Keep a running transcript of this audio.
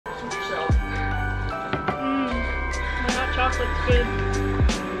Suit yourself. My hot chocolate's good.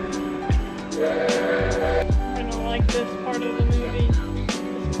 I'm gonna like this part of the movie.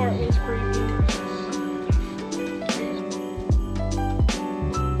 This part was creepy.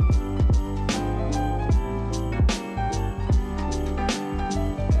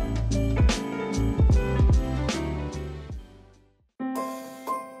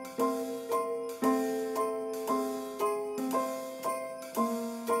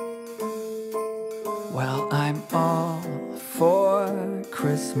 Well, I'm all for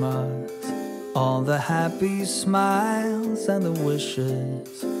Christmas, all the happy smiles and the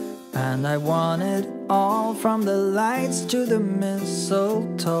wishes, and I want it all from the lights to the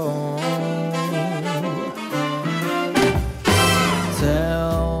mistletoe.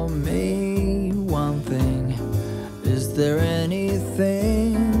 Tell me one thing, is there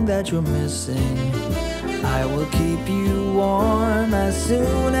anything that you're missing? I will keep you warm as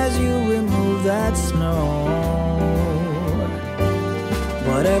soon as you remove that snow.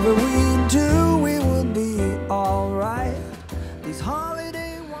 Whatever we do, we will be alright. These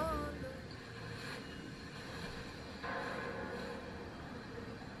holiday wonders.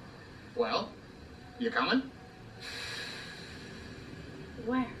 Well, you coming?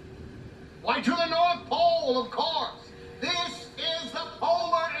 Where? Why, to the North Pole, of course. This is the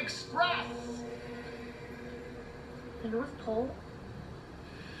Polar Express. The North Pole?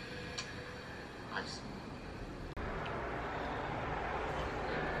 Nice.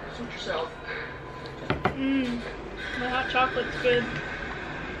 Suit yourself. My hot chocolate's good.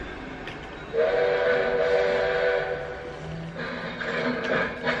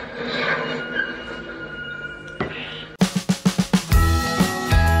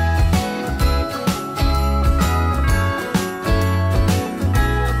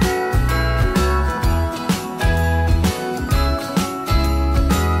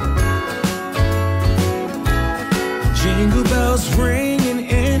 Jingle bells ringing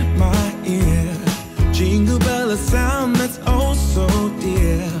in my ear. Jingle bell, a sound that's oh so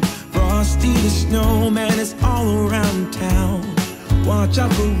dear. Frosty the snowman is all around town. Watch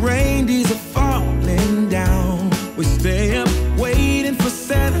out for reindeers are falling down. We stay up waiting for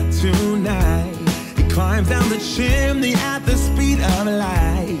Santa tonight. He climbs down the chimney at the speed of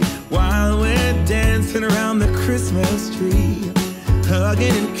light, while we're dancing around the Christmas tree,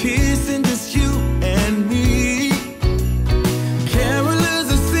 hugging and kissing just you and me. Carolers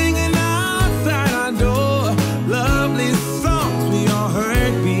are singing outside our door, lovely songs we all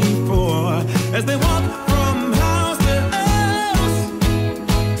heard before, as they walk from house to house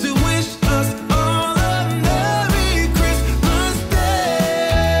to wish us all a Merry Christmas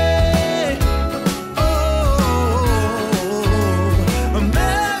Day. Oh, a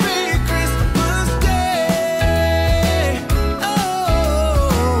Merry Christmas Day.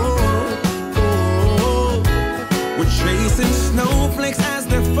 We're chasing snowflakes as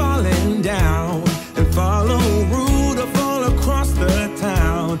they're falling down, and follow Rudolph all across the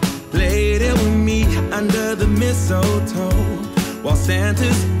town. Later we meet under the mistletoe, while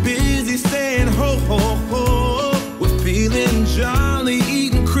Santa's busy saying ho ho ho. We're feeling jolly,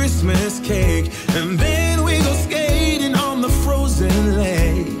 eating Christmas cake, and then we go skating on the frozen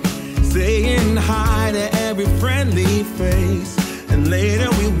lake, saying hi to every friendly face, and later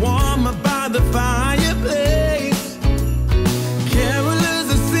we warm up by the fireplace. Carolers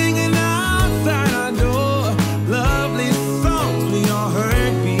are singing outside our door, lovely songs we all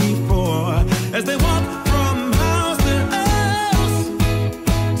heard before, as they walk from house to house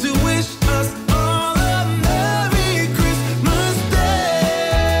to wish us all a Merry Christmas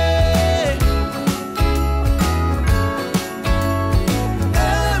Day.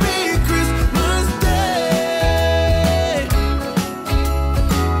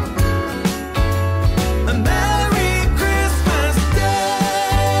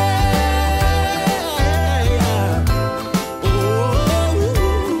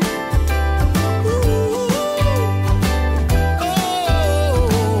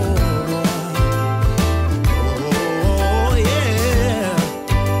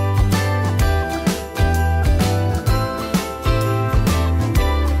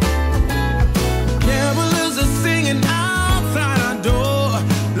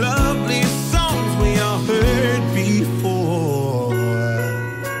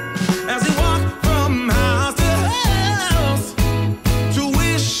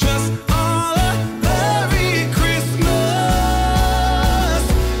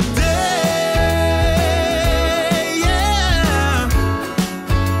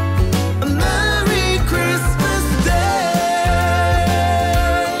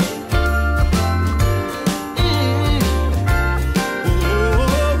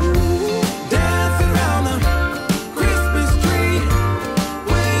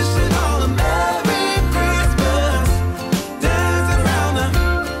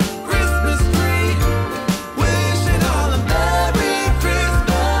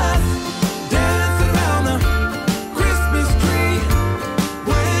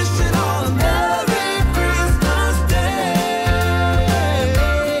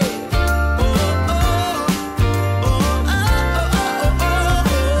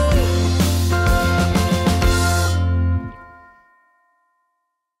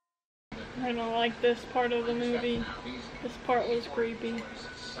 like this part of the movie. This part was creepy.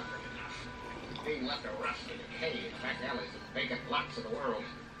 Being left to rust and decay in back alleys and vacant lots of the world.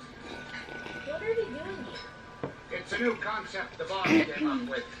 What are they doing here? It's a new concept the boss came up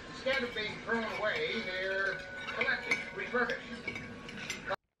with. Instead of being thrown away, they're collected, refurbished.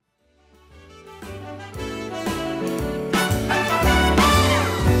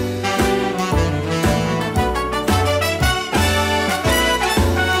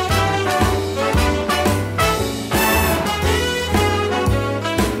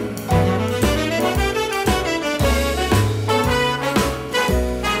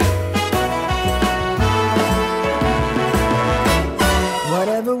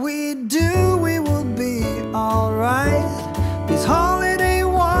 Whatever we do, we will be alright. These holiday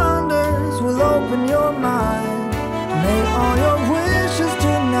wonders will open your mind. May all your wishes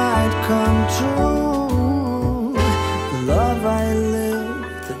tonight come true. The love I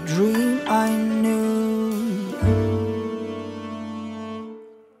lived, the dream I knew.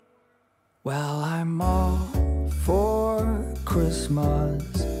 Well, I'm all for Christmas.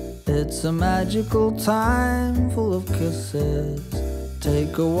 It's a magical time full of kisses.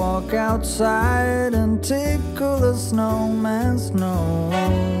 Take a walk outside and tickle the snowman's nose.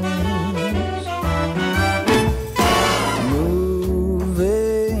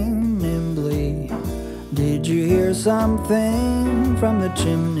 Moving nimbly, did you hear something from the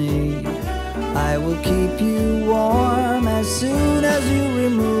chimney? I will keep you warm as soon as you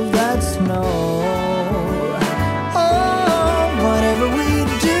remove that snow. Oh, whatever we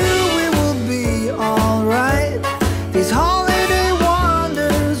do, we will be alright. These holiday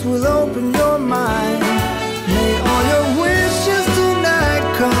wonders will open your mind. May all your wishes tonight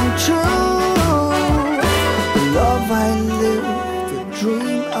come true. The love I lived, the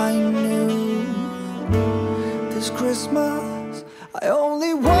dream I knew. This Christmas, I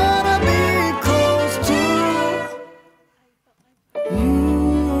only wanna be close to you.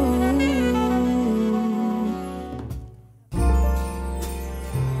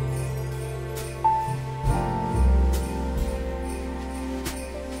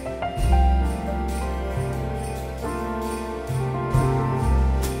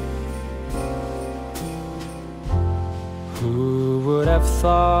 Who would have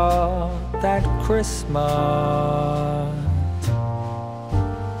thought that Christmas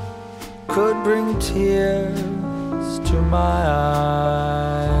could bring tears to my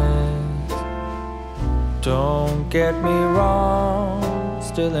eyes? Don't get me wrong,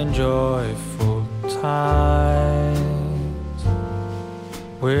 still enjoyful times.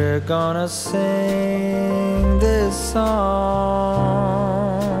 We're gonna sing this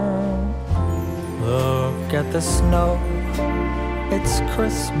song. Look at the snow, it's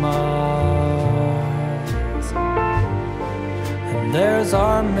Christmas. And there's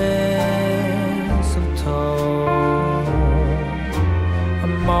our mistletoe.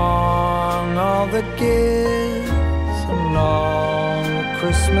 Among all the gifts and all the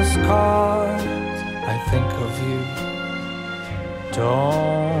Christmas cards, I think of you,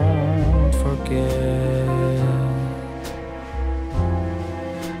 don't forget.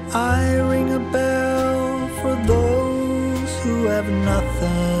 I ring a bell for those who have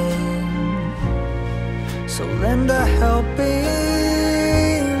nothing, so lend a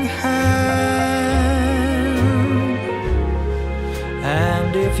helping hand.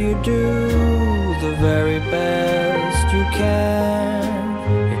 And if you do the very best you can,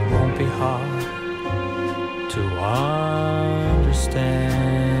 it won't be hard to understand.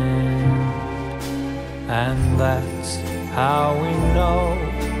 And that's how we know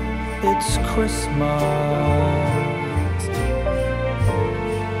it's Christmas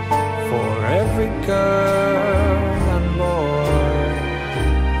for every girl and boy.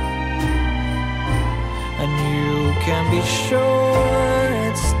 And you can be sure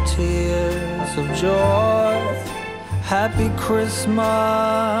it's tears of joy. Happy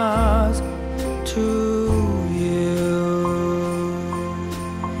Christmas to you.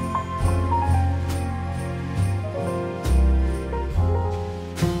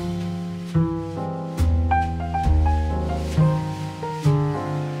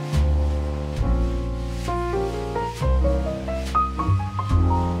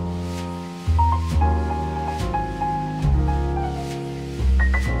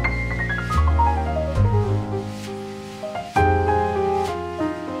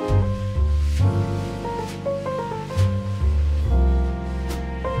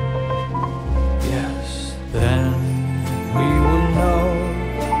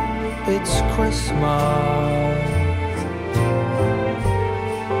 It's Christmas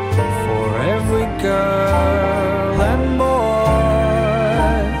for every girl and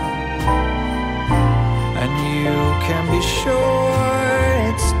boy.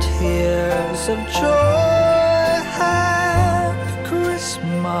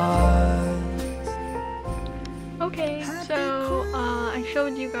 Christmas. Okay, so I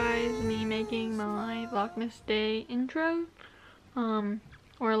showed you guys me making my Vlogmas Day intro,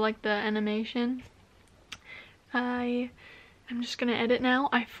 or like the animation. I'm just gonna edit now.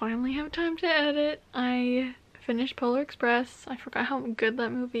 I finally have time to edit. I finished Polar Express. I forgot how good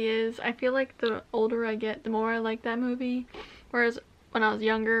that movie is. I feel like the older I get, the more I like that movie, whereas when I was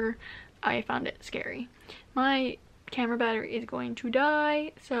younger, I found it scary. My camera battery is going to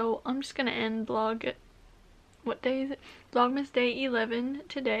die, so I'm just gonna end vlog. What day is it? Vlogmas Day 11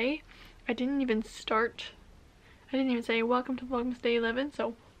 today. I didn't even say welcome to Vlogmas Day 11,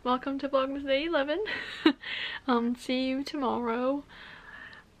 so welcome to Vlogmas Day 11. See you tomorrow.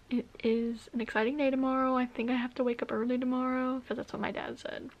 It is an exciting day tomorrow. I think I have to wake up early tomorrow because that's what my dad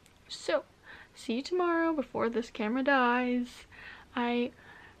said. So, see you tomorrow before this camera dies. I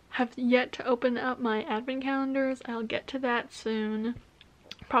have yet to open up my advent calendars. I'll get to that soon.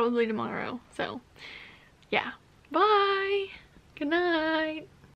 Probably tomorrow. So, yeah. Bye! Good night!